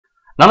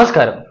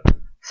നമസ്കാരം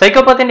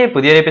സൈക്കോപാത്തിന്റെ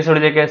പുതിയൊരു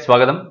എപ്പിസോഡിലേക്ക്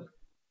സ്വാഗതം.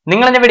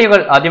 നിങ്ങൾ എന്റെ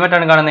വീഡിയോകൾ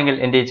ആദ്യമായിട്ടാണ് കാണുന്നതെങ്കിൽ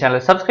എന്റെ ഈ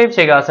ചാനൽ സബ്സ്ക്രൈബ്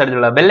ചെയ്യുക,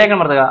 സൈഡിലുള്ള ബെൽ ഐക്കൺ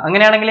അമർത്തുക.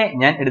 അങ്ങനെയാണെങ്കിൽ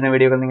ഞാൻ ഇടുന്ന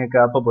വീഡിയോകൾ നിങ്ങൾക്ക്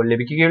അപ്പോൾ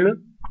ലഭിക്കുകയുള്ളൂ.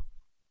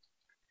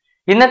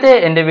 ഇന്നത്തെ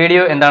എന്റെ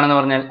വീഡിയോ എന്താണെന്ന്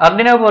പറഞ്ഞാൽ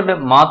Arduino ബോർഡ്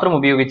മാത്രം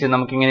ഉപയോഗിച്ച്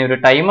നമുക്ക് ഇങ്ങനെ ഒരു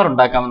ടൈമർ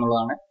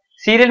ഉണ്ടാക്കാമെന്നുള്ളതാണ്.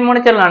 സീരിയൽ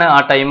മോണിറ്ററിലാണ് ആ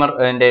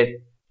ടൈമറിന്റെ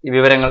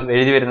വിവരങ്ങൾ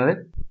എഴുതി വരുന്നത്.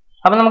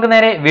 അപ്പോൾ നമുക്ക്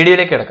നേരെ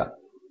വീഡിയോയിലേക്ക് കിടക്കാം.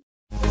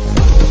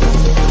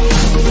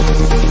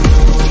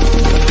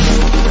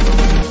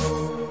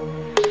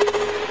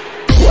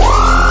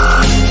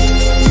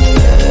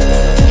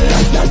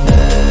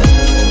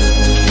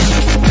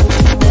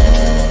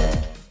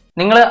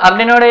 നിങ്ങൾ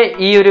Arduinoയുടെ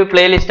ഈ ഒരു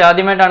പ്ലേലിസ്റ്റ്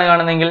ആദ്യമായിട്ടാണ്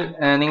കാണുന്നതെങ്കിൽ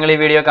നിങ്ങൾ ഈ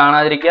വീഡിയോ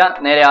കാണാതിരിക്കുക,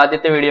 നേരെ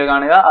ആദ്യത്തെ വീഡിയോ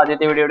കാണുക.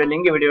 ആദ്യത്തെ വീഡിയോയുടെ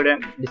ലിങ്ക് വീഡിയോയുടെ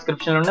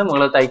ഡിസ്ക്രിപ്ഷനിലുണ്ട്,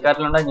 മുകളിൽ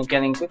ഐക്കാർഡിലുണ്ട്,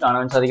 ഞെക്കിയാൽ നിങ്ങൾക്ക്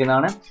കാണാൻ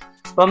സാധിക്കുന്നതാണ്.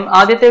 അപ്പം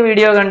ആദ്യത്തെ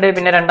വീഡിയോ കണ്ട്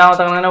പിന്നെ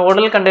രണ്ടാമത്തെ അങ്ങനെ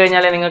ഓർഡറിൽ കണ്ടു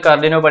കഴിഞ്ഞാലേ നിങ്ങൾക്ക്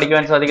Arduino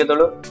പഠിക്കുവാൻ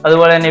സാധിക്കത്തുള്ളൂ.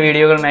 അതുപോലെ തന്നെ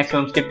വീഡിയോകൾ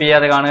മാക്സിമം സ്കിപ്പ്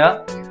ചെയ്യാതെ കാണുക.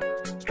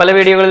 പല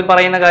വീഡിയോകളിൽ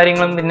പറയുന്ന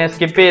കാര്യങ്ങളും പിന്നെ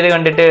സ്കിപ്പ് ചെയ്ത്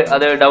കണ്ടിട്ട്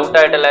അത്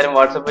ഡൗട്ടായിട്ട് എല്ലാവരും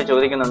വാട്സപ്പിൽ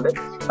ചോദിക്കുന്നുണ്ട്.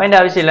 അപ്പം അതിൻ്റെ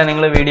ആവശ്യമില്ല,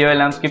 നിങ്ങൾ വീഡിയോ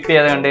എല്ലാം സ്കിപ്പ്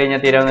ചെയ്യാതെ കണ്ടു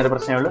കഴിഞ്ഞാൽ തീരാവുന്ന ഒരു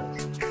പ്രശ്നമേ ഉള്ളൂ.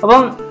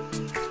 അപ്പം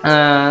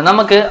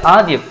നമുക്ക്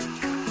ആദ്യം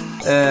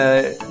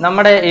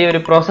നമ്മുടെ ഈ ഒരു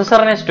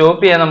പ്രോസസ്സറിനെ സ്റ്റോപ്പ്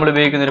ചെയ്യാൻ നമ്മൾ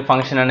ഉപയോഗിക്കുന്ന ഒരു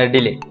ഫംഗ്ഷനാണ്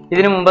ഡിലേ.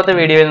 ഇതിനു മുമ്പത്തെ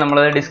വീഡിയോയിൽ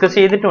നമ്മളത് ഡിസ്കസ്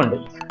ചെയ്തിട്ടുണ്ട്.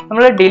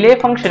 നമ്മൾ ഡിലേ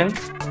ഫംഗ്ഷനും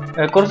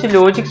കുറച്ച്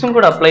ലോജിക്സും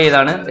കൂടെ അപ്ലൈ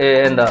ചെയ്താണ്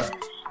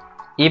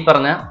ഈ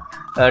പറഞ്ഞ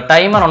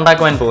ടൈമർ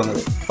ഉണ്ടാക്കുവാൻ പോകുന്നത്.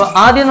 അപ്പോൾ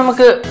ആദ്യം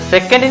നമുക്ക്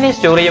സെക്കൻഡിനെ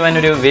സ്റ്റോർ ചെയ്യുവാൻ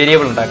ഒരു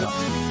വേരിയബിൾ ഉണ്ടാക്കാം.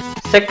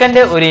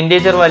 സെക്കൻഡ് ഒരു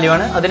ഇൻറ്റീജർ വാല്യൂ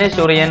ആണ്, അതിനെ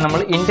സ്റ്റോർ ചെയ്യാൻ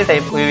നമ്മൾ ഇൻറ്റ്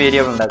ടൈപ്പ് ഒരു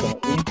വേരിയബിൾ ഉണ്ടാക്കുന്നത്.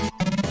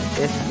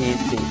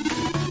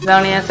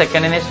 ഇതാണ് ഞാൻ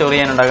സെക്കൻഡിനെ സ്റ്റോർ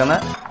ചെയ്യാൻ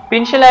ഉണ്ടാക്കുന്നത്.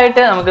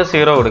 ഇനിഷ്യലായിട്ട് നമുക്ക്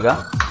 0 കൊടുക്കാം.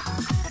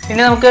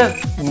 ഇനി നമുക്ക്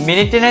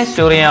മിനിറ്റിനെ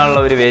സ്റ്റോർ ചെയ്യാനുള്ള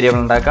ഒരു വേരിയബിൾ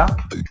ഉണ്ടാക്കാം.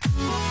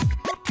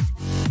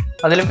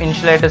 അതിലും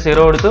ഇനിഷ്യലായിട്ട്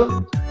 0 കൊടുത്തു.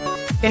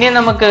 ഇനി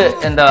നമുക്ക്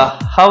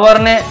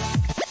ഹവറിനെ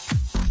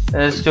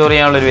സ്റ്റോർ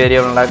ചെയ്യാനുള്ള ഒരു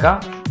വേരിയബിൾ ഉണ്ടാക്കാം.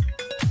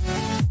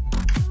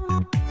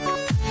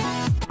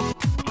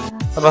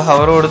 അപ്പൊ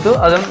ഹവർ കൊടുത്തു,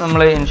 അതും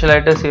നമ്മൾ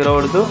ഇനിഷ്യലായിട്ട് 0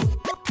 കൊടുത്തു.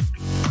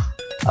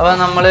 അപ്പൊ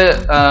നമ്മൾ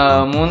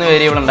 3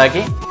 വേരിയബിൾ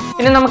ഉണ്ടാക്കി.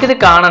 ഇനി നമുക്കിത്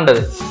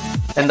കാണേണ്ടത്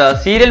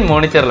സീരിയൽ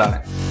മോണിറ്ററിലാണ്.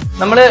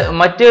 നമ്മൾ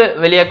മറ്റ്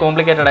വലിയ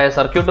കോംപ്ലിക്കേറ്റഡ് ആയ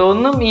സർക്യൂട്ട്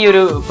ഒന്നും ഈ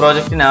ഒരു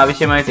പ്രോജക്റ്റിന്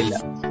ആവശ്യമായിട്ടില്ല.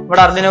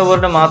 ഇവിടെ Arduino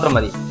ബോർഡ് മാത്രം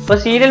മതി. അപ്പൊ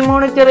സീരിയൽ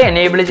മോണിറ്റർ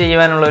എനേബിൾ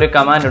ചെയ്യുവാനുള്ള ഒരു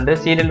കമാൻഡ് ഉണ്ട്,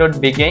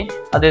 serial.begin.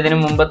 അത് ഇതിന്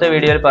മുമ്പത്തെ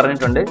വീഡിയോയിൽ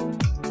പറഞ്ഞിട്ടുണ്ട്.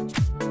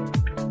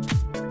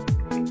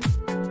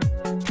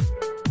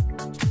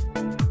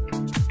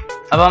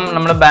 അപ്പം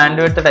നമ്മൾ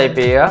ബാൻഡ് വിഡ്ത്ത് ടൈപ്പ്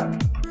ചെയ്യുക.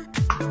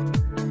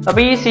 അപ്പൊ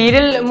ഈ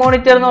സീരിയൽ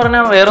മോണിറ്റർ എന്ന്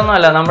പറഞ്ഞാൽ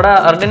വേറൊന്നുമല്ല, നമ്മുടെ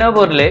Arduino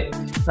ബോർഡിൽ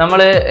നമ്മൾ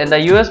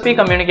USB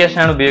കമ്മ്യൂണിക്കേഷൻ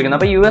ആണ് ഉപയോഗിക്കുന്നത്.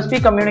 അപ്പൊ USB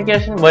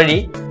കമ്മ്യൂണിക്കേഷൻ വഴി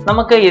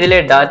നമുക്ക് ഇതിലെ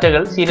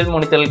ഡാറ്റകൾ സീരിയൽ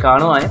മോണിറ്ററിൽ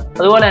കാണുവാനും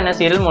അതുപോലെ തന്നെ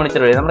സീരിയൽ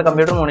മോണിറ്റർ വഴി നമ്മുടെ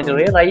കമ്പ്യൂട്ടർ മോണിറ്റർ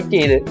വഴി റൈറ്റ്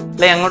ചെയ്ത്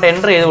അല്ലെങ്കിൽ അങ്ങോട്ട്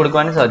എൻ്റർ ചെയ്ത്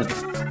കൊടുക്കുവാനും സാധിക്കും.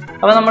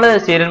 അപ്പൊ നമ്മൾ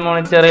സീരിയൽ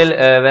മോണിറ്ററിൽ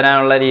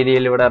വരാനുള്ള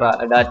രീതിയിൽ ഇവിടെ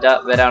ഡാറ്റ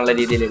വരാനുള്ള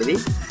രീതിയിൽ എഴുതി.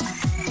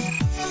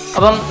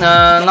 അപ്പം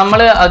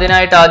നമ്മൾ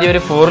അതിനായിട്ട് ആദ്യം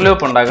ഒരു ഫോർ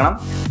ലൂപ്പ് ഉണ്ടാക്കണം.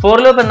 ഫോർ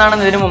ലൂപ്പ്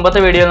എന്താണെന്ന് ഇതിന്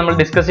മുമ്പത്തെ വീഡിയോ നമ്മൾ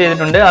ഡിസ്കസ്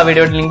ചെയ്തിട്ടുണ്ട്. ആ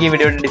വീഡിയോയുടെ ലിങ്ക് ഈ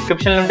വീഡിയോയുടെ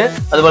ഡിസ്ക്രിപ്ഷനിലുണ്ട്.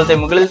 അതുപോലത്തെ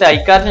മുകളിലത്തെ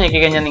ഐക്കാർഡ്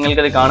ഞെക്കി കഴിഞ്ഞാൽ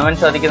നിങ്ങൾക്ക് അത് കാണുവാൻ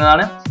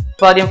സാധിക്കുന്നതാണ്.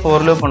 അപ്പോൾ ആദ്യം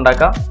ഫോർ ലൂപ്പ്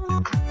ഉണ്ടാക്കാം.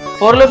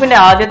 ഫോർ ലൂപ്പിന്റെ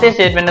ആദ്യത്തെ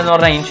സ്റ്റേറ്റ്മെന്റ് എന്ന്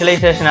പറഞ്ഞാൽ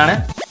ഇനിഷ്യലൈസേഷൻ ആണ്.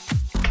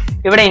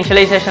 ഇവിടെ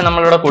ഇനിഷ്യലൈസേഷൻ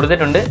നമ്മളിവിടെ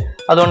കൊടുത്തിട്ടുണ്ട്,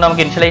 അതുകൊണ്ട്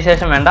നമുക്ക്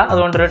ഇനിഷ്യലൈസേഷൻ വേണ്ട.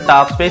 അതുകൊണ്ട് ഒരു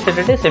ടാപ്പ് സ്പേസ്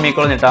ഇട്ടിട്ട്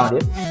സെമിക്കോളൻ ഇട്ടാൽ മതി.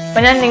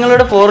 അപ്പം ഞാൻ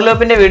നിങ്ങളുടെ ഫോർ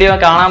ലൂപ്പിന്റെ വീഡിയോ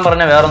കാണാൻ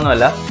പറഞ്ഞ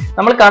വേറൊന്നുമല്ല,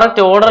 നമ്മൾ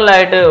കറക്റ്റ്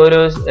ഓർഡറിലായിട്ട് ഒരു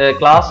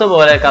ക്ലാസ്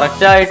പോലെ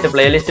കറക്റ്റായിട്ട്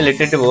പ്ലേലിസ്റ്റിൽ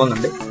ഇട്ടിട്ട്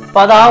പോകുന്നുണ്ട്.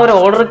 അപ്പോൾ അത് ആ ഒരു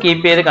ഓർഡർ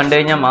കീപ്പ് ചെയ്ത് കണ്ടു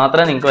കഴിഞ്ഞാൽ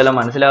മാത്രമേ നിങ്ങൾക്ക് വല്ല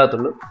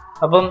മനസ്സിലാകത്തുള്ളൂ.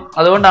 അപ്പം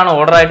അതുകൊണ്ടാണ്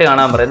ഓർഡറായിട്ട്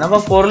കാണാൻ പറയുന്നത്.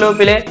 അപ്പോൾ ഫോർ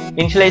ലൂപ്പിലെ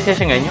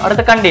ഇനിഷ്യലൈസേഷൻ കഴിഞ്ഞു.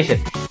 അടുത്ത കണ്ടീഷൻ.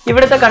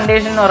 ഇവിടുത്തെ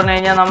കണ്ടീഷൻ എന്ന് പറഞ്ഞു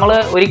കഴിഞ്ഞാൽ നമ്മൾ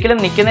ഒരിക്കലും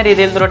നിൽക്കുന്ന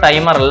രീതിയിലത്തെ ഒരു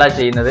ടൈമർ അല്ല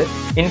ചെയ്യുന്നത്,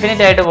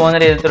 ഇൻഫിനിറ്റ് ആയിട്ട് പോകുന്ന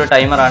രീതിയിലത്തെ ഒരു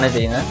ടൈമറാണ്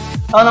ചെയ്യുന്നത്.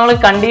 അപ്പോൾ നമ്മൾ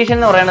കണ്ടീഷൻ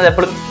എന്ന് പറയുന്നത്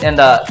എപ്പോഴും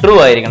ട്രൂ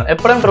ആയിരിക്കണം.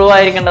 എപ്പോഴും ട്രൂ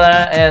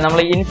ആയിരിക്കേണ്ടതാണ്. നമ്മൾ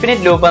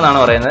ഇൻഫിനിറ്റ് ലൂപ്പ് എന്നാണ്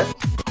പറയുന്നത്.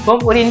 അപ്പം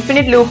ഒരു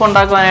ഇൻഫിനിറ്റ് ലൂപ്പ്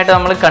ഉണ്ടാക്കുവാനായിട്ട്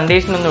നമ്മൾ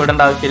കണ്ടീഷൻ ഒന്നും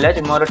ഇടേണ്ട ആവശ്യമില്ല,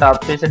 ചുമ്മാ ഒരു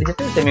ടാപ്പ് സ്പേസ്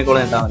അടിച്ചിട്ട്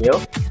സെമിക്കോളൻ ഇട്ടാൽ മതിയോ.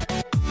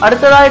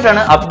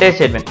 അടുത്തതായിട്ടാണ് അപ്ഡേറ്റ്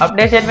സ്റ്റേറ്റ്മെന്റ്.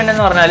 അപ്ഡേറ്റ് സ്റ്റേറ്റ്മെന്റ്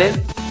എന്ന് പറഞ്ഞാൽ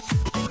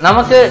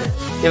നമുക്ക്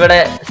ഇവിടെ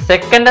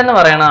സെക്കൻഡ് എന്ന്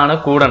പറയുന്നതാണ്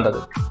കൂടേണ്ടത്.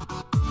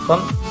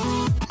 അപ്പം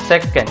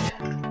സെക്കൻഡ്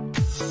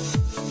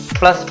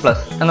പ്ലസ്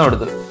പ്ലസ് എന്ന്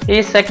കൊടുത്തു. ഈ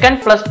സെക്കൻഡ്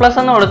പ്ലസ് പ്ലസ്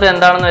എന്ന് കൊടുത്ത്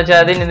എന്താണെന്ന്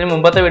വെച്ചാൽ ഇതിന്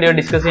മുമ്പത്തെ വീഡിയോ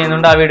ഡിസ്കസ്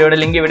ചെയ്യുന്നുണ്ട്. ആ വീഡിയോയുടെ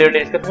ലിങ്ക് വീഡിയോയുടെ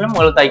ഡിസ്ക്രിപ്ഷനിലും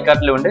മുകളിൽ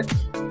ഐക്കാർഡിലും ഉണ്ട്.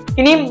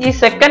 ഇനിയും ഈ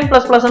സെക്കൻഡ്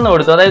പ്ലസ് പ്ലസ് എന്ന്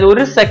കൊടുത്തു, അതായത്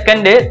ഒരു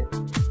സെക്കൻഡ്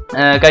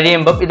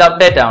കഴിയുമ്പോൾ ഇത്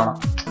അപ്ഡേറ്റ് ആവണം.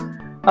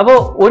 അപ്പോൾ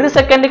ഒരു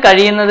സെക്കൻഡ്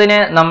കഴിയുന്നതിന്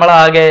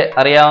നമ്മളാകെ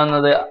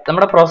അറിയാവുന്നത്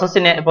നമ്മുടെ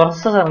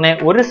പ്രോസസ്സറിനെ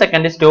ഒരു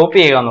സെക്കൻഡ് സ്റ്റോപ്പ്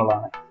ചെയ്യുക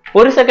എന്നുള്ളതാണ്.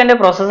 ഒരു സെക്കൻഡ്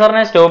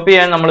പ്രോസസ്സറിനെ സ്റ്റോപ്പ്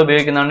ചെയ്യാൻ നമ്മൾ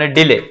ഉപയോഗിക്കുന്നതാണ്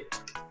ഡിലേ.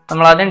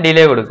 നമ്മൾ ആദ്യം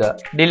ഡിലേ കൊടുക്കുക.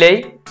 ഡിലേ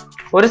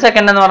ഒരു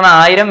സെക്കൻഡ് എന്ന് പറഞ്ഞാൽ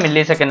 1000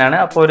 മില്ലി സെക്കൻഡ് ആണ്.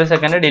 അപ്പോൾ ഒരു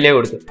സെക്കൻഡ് ഡിലേ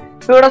കൊടുത്തു.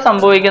 ഇപ്പോൾ ഇവിടെ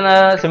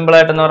സംഭവിക്കുന്നത്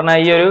സിമ്പിളായിട്ടെന്ന് പറഞ്ഞാൽ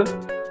ഈ ഒരു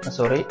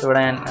ഇവിടെ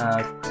ഞാൻ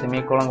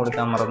സെമിക്കോളൻ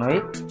കൊടുക്കാൻ മറന്നുപോയി.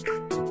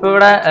 ഇപ്പോൾ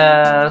ഇവിടെ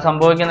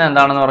സംഭവിക്കുന്നത്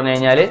എന്താണെന്ന് പറഞ്ഞു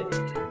കഴിഞ്ഞാൽ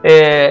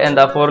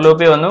ഫോർ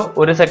ലൂപ്പിൽ വന്നു,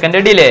 ഒരു സെക്കൻഡ്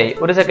ഡിലേ ആയി.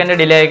 ഒരു സെക്കൻഡ്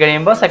ഡിലേ ആയി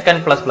കഴിയുമ്പോൾ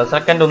സെക്കൻഡ് പ്ലസ് പ്ലസ്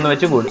സെക്കൻഡ് ഒന്ന്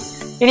വെച്ച് കൂടി.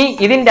 ഇനി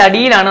ഇതിന്റെ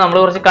അടിയിലാണ് നമ്മൾ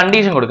കുറച്ച്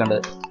കണ്ടീഷൻ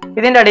കൊടുക്കേണ്ടത്.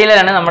 ഇതിന്റെ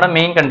അടിയിലാണ് നമ്മുടെ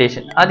മെയിൻ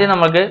കണ്ടീഷൻ. ആദ്യം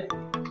നമുക്ക്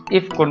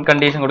ഇഫ്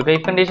കണ്ടീഷൻ കൊടുക്കുക.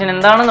 ഇഫ് കണ്ടീഷൻ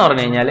എന്താണെന്ന്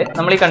പറഞ്ഞു കഴിഞ്ഞാൽ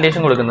നമ്മൾ ഈ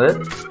കണ്ടീഷൻ കൊടുക്കുന്നത്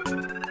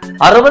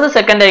 60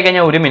 സെക്കൻഡ് ആയി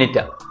കഴിഞ്ഞാൽ 1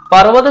 മിനിറ്റ്. അപ്പൊ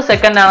 60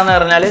 സെക്കൻഡ് ആണെന്ന്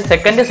പറഞ്ഞാൽ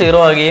സെക്കൻഡ് 0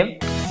 ആകുകയും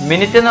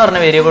മിനിറ്റ് എന്ന് പറഞ്ഞ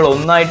വേരിയബിൾ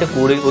ഒന്ന്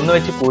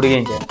വെച്ച്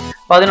കൂടുകയും ചെയ്യണം.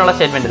 അപ്പൊ അതിനുള്ള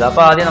സ്റ്റേറ്റ്മെന്റ് ഇത്.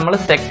 അപ്പൊ ആദ്യം നമ്മൾ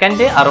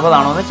സെക്കൻഡ് 60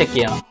 ആണോ എന്ന് ചെക്ക്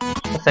ചെയ്യണം.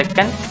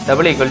 Second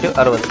double equal to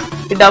 60.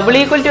 ഈ ഡബിൾ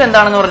ഈക്വൽ ടു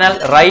എന്താണെന്ന് പറഞ്ഞാൽ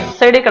റൈറ്റ്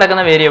സൈഡിൽ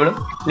കിടക്കുന്ന വേരിയബിളും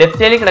ലെഫ്റ്റ്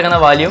സൈഡിൽ കിടക്കുന്ന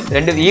വാല്യൂവും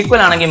രണ്ടും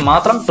ഈക്വൽ ആണെങ്കിൽ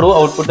മാത്രം ട്രൂ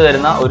ഔട്ട്പുട്ട്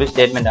തരുന്ന ഒരു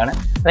സ്റ്റേറ്റ്മെന്റ് ആണ്.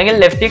 അല്ലെങ്കിൽ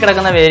ലെഫ്റ്റിൽ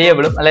കിടക്കുന്ന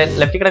വേരിയബിളും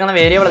ലെഫ്റ്റിൽ കിടക്കുന്ന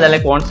വേരിയബിൾ അല്ലെ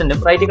കോൺസ്റ്റന്റും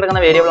റൈറ്റിൽ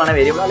കിടക്കുന്ന വേരിയബിൾ ആണ്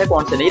വേരിയബിൾ അല്ലെ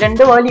കോൺസ്റ്റന്റ്, ഈ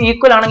രണ്ട് വാല്യൂ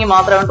ഈക്വൽ ആണെങ്കിൽ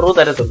മാത്രമേ ട്രൂ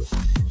തരത്തുള്ളൂ.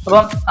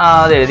 അപ്പം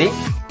അത് എഴുതി.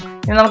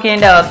 ഇനി നമുക്ക്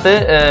ഇതിന്റെ അകത്ത്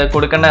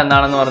കൊടുക്കേണ്ട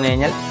എന്താണെന്ന് പറഞ്ഞു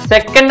കഴിഞ്ഞാൽ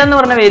സെക്കൻഡ് എന്ന്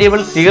പറഞ്ഞ വേരിയബിൾ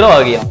 0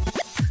 ആകുകയാണ്.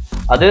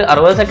 അത്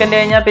 60 സെക്കൻഡ്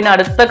കഴിഞ്ഞാൽ പിന്നെ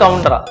അടുത്ത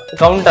കൗണ്ടർ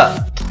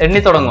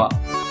എണ്ണി തുടങ്ങുക.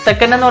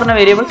 സെക്കൻഡ് എന്ന് പറഞ്ഞ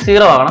വേരിയബിൾ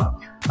 0 ആകണം.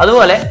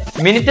 അതുപോലെ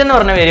മിനിറ്റ് എന്ന്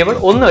പറഞ്ഞ വേരിയബിൾ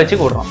 1 വെച്ച്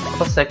കൂട്ടണം.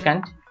 അപ്പൊ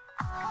സെക്കൻഡ്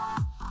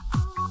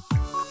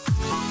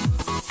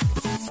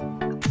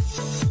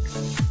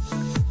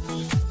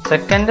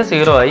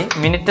 0 ആയി.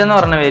 മിനിറ്റ് എന്ന്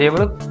പറഞ്ഞ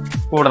വേരിയബിൾ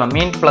കൂടണം,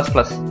 മീൻ പ്ലസ്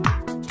പ്ലസ്.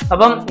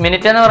 അപ്പം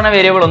മിനിറ്റ് എന്ന് പറഞ്ഞ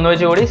വേരിയബിൾ 1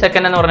 വെച്ച് കൂടി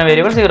സെക്കൻഡ് എന്ന് പറഞ്ഞ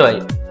വേരിയബിൾ 0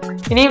 ആയി.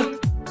 ഇനി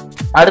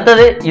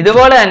അടുത്തത്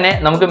ഇതുപോലെ തന്നെ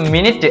നമുക്ക്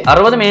മിനിറ്റ്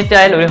 60 മിനിറ്റ്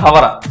ആയാൽ ഒരു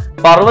ഹവറാണ്.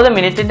 അപ്പൊ 60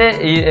 മിനിറ്റിന്റെ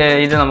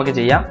ഇത് നമുക്ക്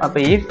ചെയ്യാം. അപ്പൊ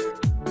ഈ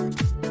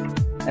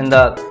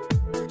എന്താ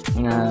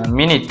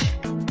minute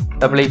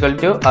double equal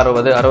to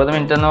 60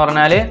 minute എന്ന്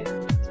പറഞ്ഞാൽ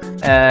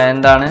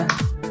എന്താണ്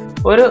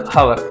ഒരു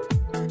ഹവർ.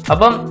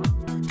 അപ്പം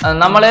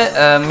നമ്മൾ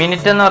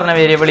മിനിറ്റ് എന്ന് പറഞ്ഞ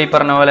വേരിയബിൾ ഈ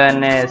പറഞ്ഞ പോലെ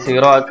തന്നെ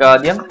 0 ആക്കുക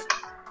ആദ്യം.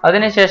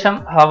 അതിനുശേഷം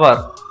ഹവർ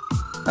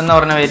എന്ന്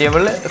പറഞ്ഞ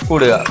വേരിയബിൾ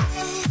കൂടുക.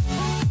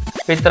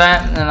 അപ്പൊ ഇത്ര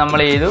നമ്മൾ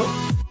ചെയ്തു.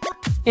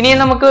 ഇനി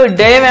നമുക്ക്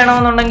ഡേ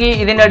വേണമെന്നുണ്ടെങ്കിൽ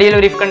ഇതിന്റെ അടിയിൽ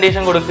ഒരു ഇഫ്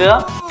കണ്ടീഷൻ കൊടുക്കുക.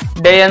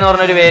 ഡേ എന്ന്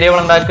പറഞ്ഞൊരു വേരിയബിൾ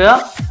ഉണ്ടാക്കുക.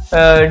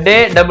 Day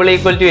double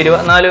equal to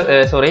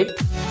 24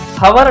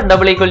 hour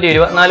double equal to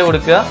 24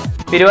 കൊടുക്കുക.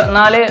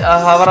 24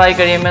 ഹവർ ആയി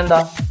കഴിയുമ്പോൾ എന്താ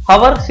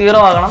ഹവർ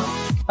 0 ആകണം,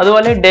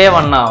 അതുപോലെ ഡേ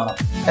 1 ആവണം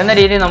എന്ന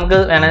രീതിയിൽ നമുക്ക്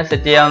വേണമെങ്കിൽ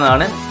സെറ്റ്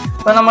ചെയ്യാവുന്നതാണ്.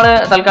 ഇപ്പൊ നമ്മൾ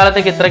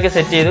തൽക്കാലത്തേക്ക് ഇത്രയ്ക്ക്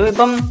സെറ്റ് ചെയ്തു.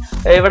 ഇപ്പം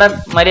ഇവിടെ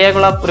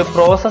മര്യാദക്കുള്ള ഒരു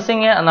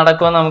പ്രോസസ്സിങ്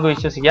നടക്കുമെന്ന് നമുക്ക്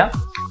വിശ്വസിക്കാം.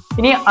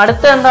 ഇനി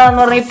അടുത്ത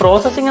എന്താണെന്ന് പറഞ്ഞാൽ ഈ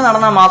പ്രോസസ്സിങ്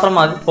നടന്നാൽ മാത്രം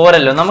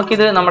പോരല്ലോ,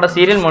 നമുക്കിത് നമ്മുടെ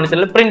സീരിയൽ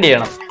മോണിറ്ററിൽ പ്രിന്റ്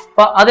ചെയ്യണം.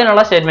 അപ്പൊ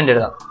അതിനുള്ള സ്റ്റേറ്റ്മെന്റ്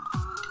എഴുതാം.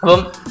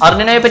 അപ്പം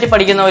അർഡിനോയെ പറ്റി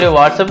പഠിക്കുന്ന ഒരു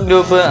വാട്സപ്പ്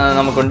ഗ്രൂപ്പ്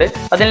നമുക്കുണ്ട്.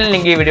 അതിന്റെ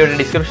ലിങ്ക് ഈ വീഡിയോയുടെ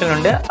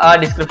ഡിസ്ക്രിപ്ഷനിലുണ്ട്. ആ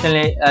ഡിസ്ക്രിപ്ഷനിൽ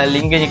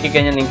ലിങ്ക്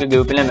ഞെക്കിക്കഴിഞ്ഞാൽ നിങ്ങൾക്ക്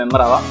ഗ്രൂപ്പിലെ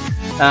മെമ്പർ ആവാം.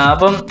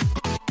 അപ്പം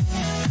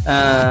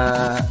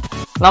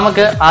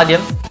നമുക്ക്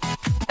ആദ്യം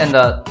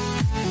എന്താ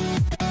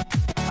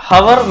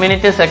ഹവർ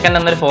മിനിറ്റ് സെക്കൻഡ്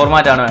എന്നൊരു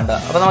ഫോർമാറ്റ് ആണ് വേണ്ടത്.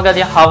 അപ്പൊ നമുക്ക്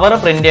ആദ്യം ഹവർ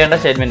പ്രിന്റ് ചെയ്യേണ്ട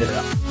സ്റ്റേറ്റ്മെന്റ്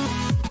എഴുതാം.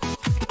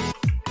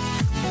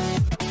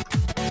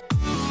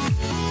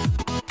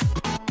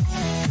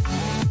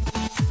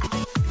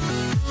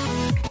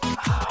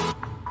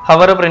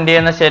 ഹവർ പ്രിന്റ്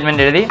ചെയ്യുന്ന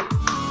സ്റ്റേറ്റ്മെന്റ് എഴുതി.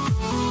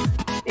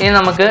 ഇനി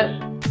നമുക്ക്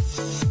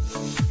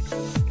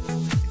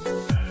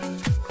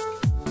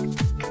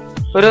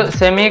ഒരു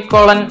സെമി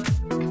കോളൻ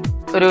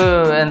ഒരു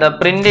എന്താ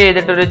പ്രിന്റ്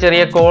ചെയ്തിട്ട് ഒരു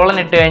ചെറിയ കോളൻ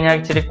ഇട്ട് കഴിഞ്ഞാൽ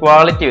ഇച്ചിരി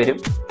ക്വാളിറ്റി വരും.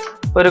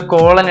 ഒരു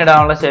കോളൻ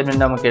ഇടാനുള്ള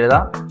സ്റ്റേറ്റ്മെന്റ് നമുക്ക്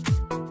എഴുതാം.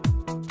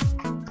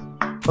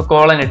 അപ്പൊ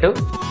കോളൻ ഇട്ടു.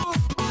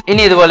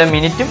 ഇനി ഇതുപോലെ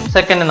മിനിറ്റും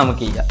സെക്കൻഡും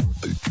നമുക്ക് ചെയ്യാം.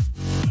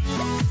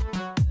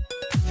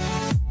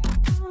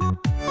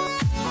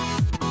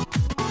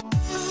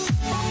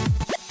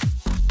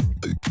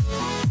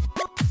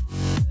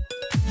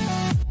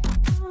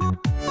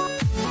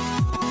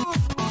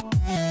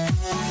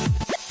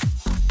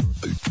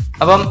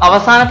 അപ്പം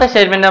അവസാനത്തെ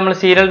സ്റ്റേറ്റ്മെന്റ് നമ്മൾ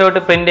സീരിയൽ ഡോട്ട്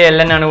പ്രിന്റ് എൽ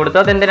ആണ്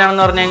കൊടുത്തത്.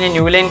 അതെന്തിനാണെന്ന് പറഞ്ഞു കഴിഞ്ഞാൽ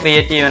ന്യൂ ലൈൻ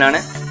ക്രിയേറ്റ് ചെയ്യാനാണ്.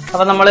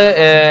 അപ്പൊ നമ്മൾ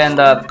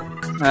എന്താ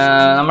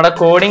നമ്മുടെ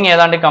കോഡിങ്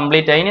ഏതാണ്ട്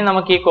കംപ്ലീറ്റ് ആയി. ഇനി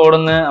നമുക്ക് ഈ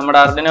കോഡൊന്ന് നമ്മുടെ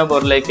അർഡിനോ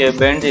ബോർഡിലേക്ക്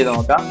ബേൺ ചെയ്ത്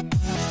നോക്കാം.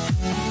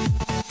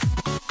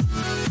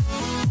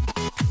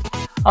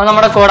 അപ്പൊ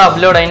നമ്മുടെ കോഡ്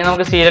അപ്ലോഡ് ആയി. ഇനി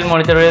നമുക്ക് സീരിയൽ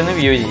മോണിറ്ററിൽ നിന്ന്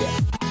വ്യൂ ചെയ്യാം.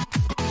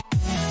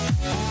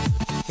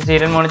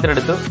 സീരിയൽ മോണിറ്റർ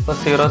എടുത്തു. ഇപ്പൊ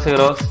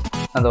 001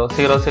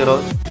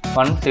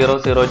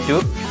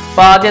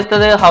 അപ്പൊ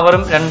ആദ്യത്തേത്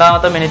ഹവറും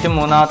രണ്ടാമത്തെ മിനിറ്റും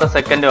മൂന്നാമത്തെ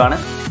സെക്കൻഡും ആണ്.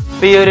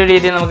 അപ്പൊ ഈ ഒരു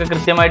രീതിയിൽ നമുക്ക്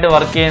കൃത്യമായിട്ട്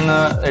വർക്ക്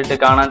ചെയ്യുന്നതായിട്ട്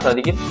കാണാൻ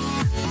സാധിക്കും.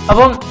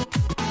 അപ്പം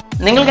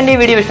നിങ്ങൾക്ക് എന്റെ ഈ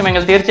വീഡിയോ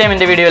ഇഷ്ടമെങ്കിൽ തീർച്ചയായും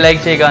എന്റെ വീഡിയോ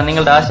ലൈക്ക് ചെയ്യുക.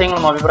 നിങ്ങളുടെ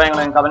ആശയങ്ങളും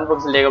അഭിപ്രായങ്ങളും കമന്റ്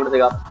ബോക്സിൽ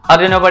രേഖപ്പെടുത്തുക.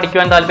 അർഡിനോ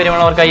പഠിക്കുവാൻ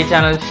താല്പര്യമുള്ളവർക്ക് ഈ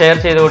ചാനൽ ഷെയർ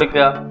ചെയ്ത്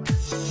കൊടുക്കുക.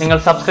 നിങ്ങൾ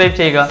സബ്സ്ക്രൈബ്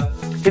ചെയ്യുക.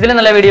 ഇതിൽ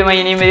നല്ല വീഡിയോയുമായി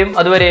ഇനിയും വരും.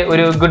 അതുവരെ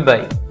ഒരു ഗുഡ് ബൈ.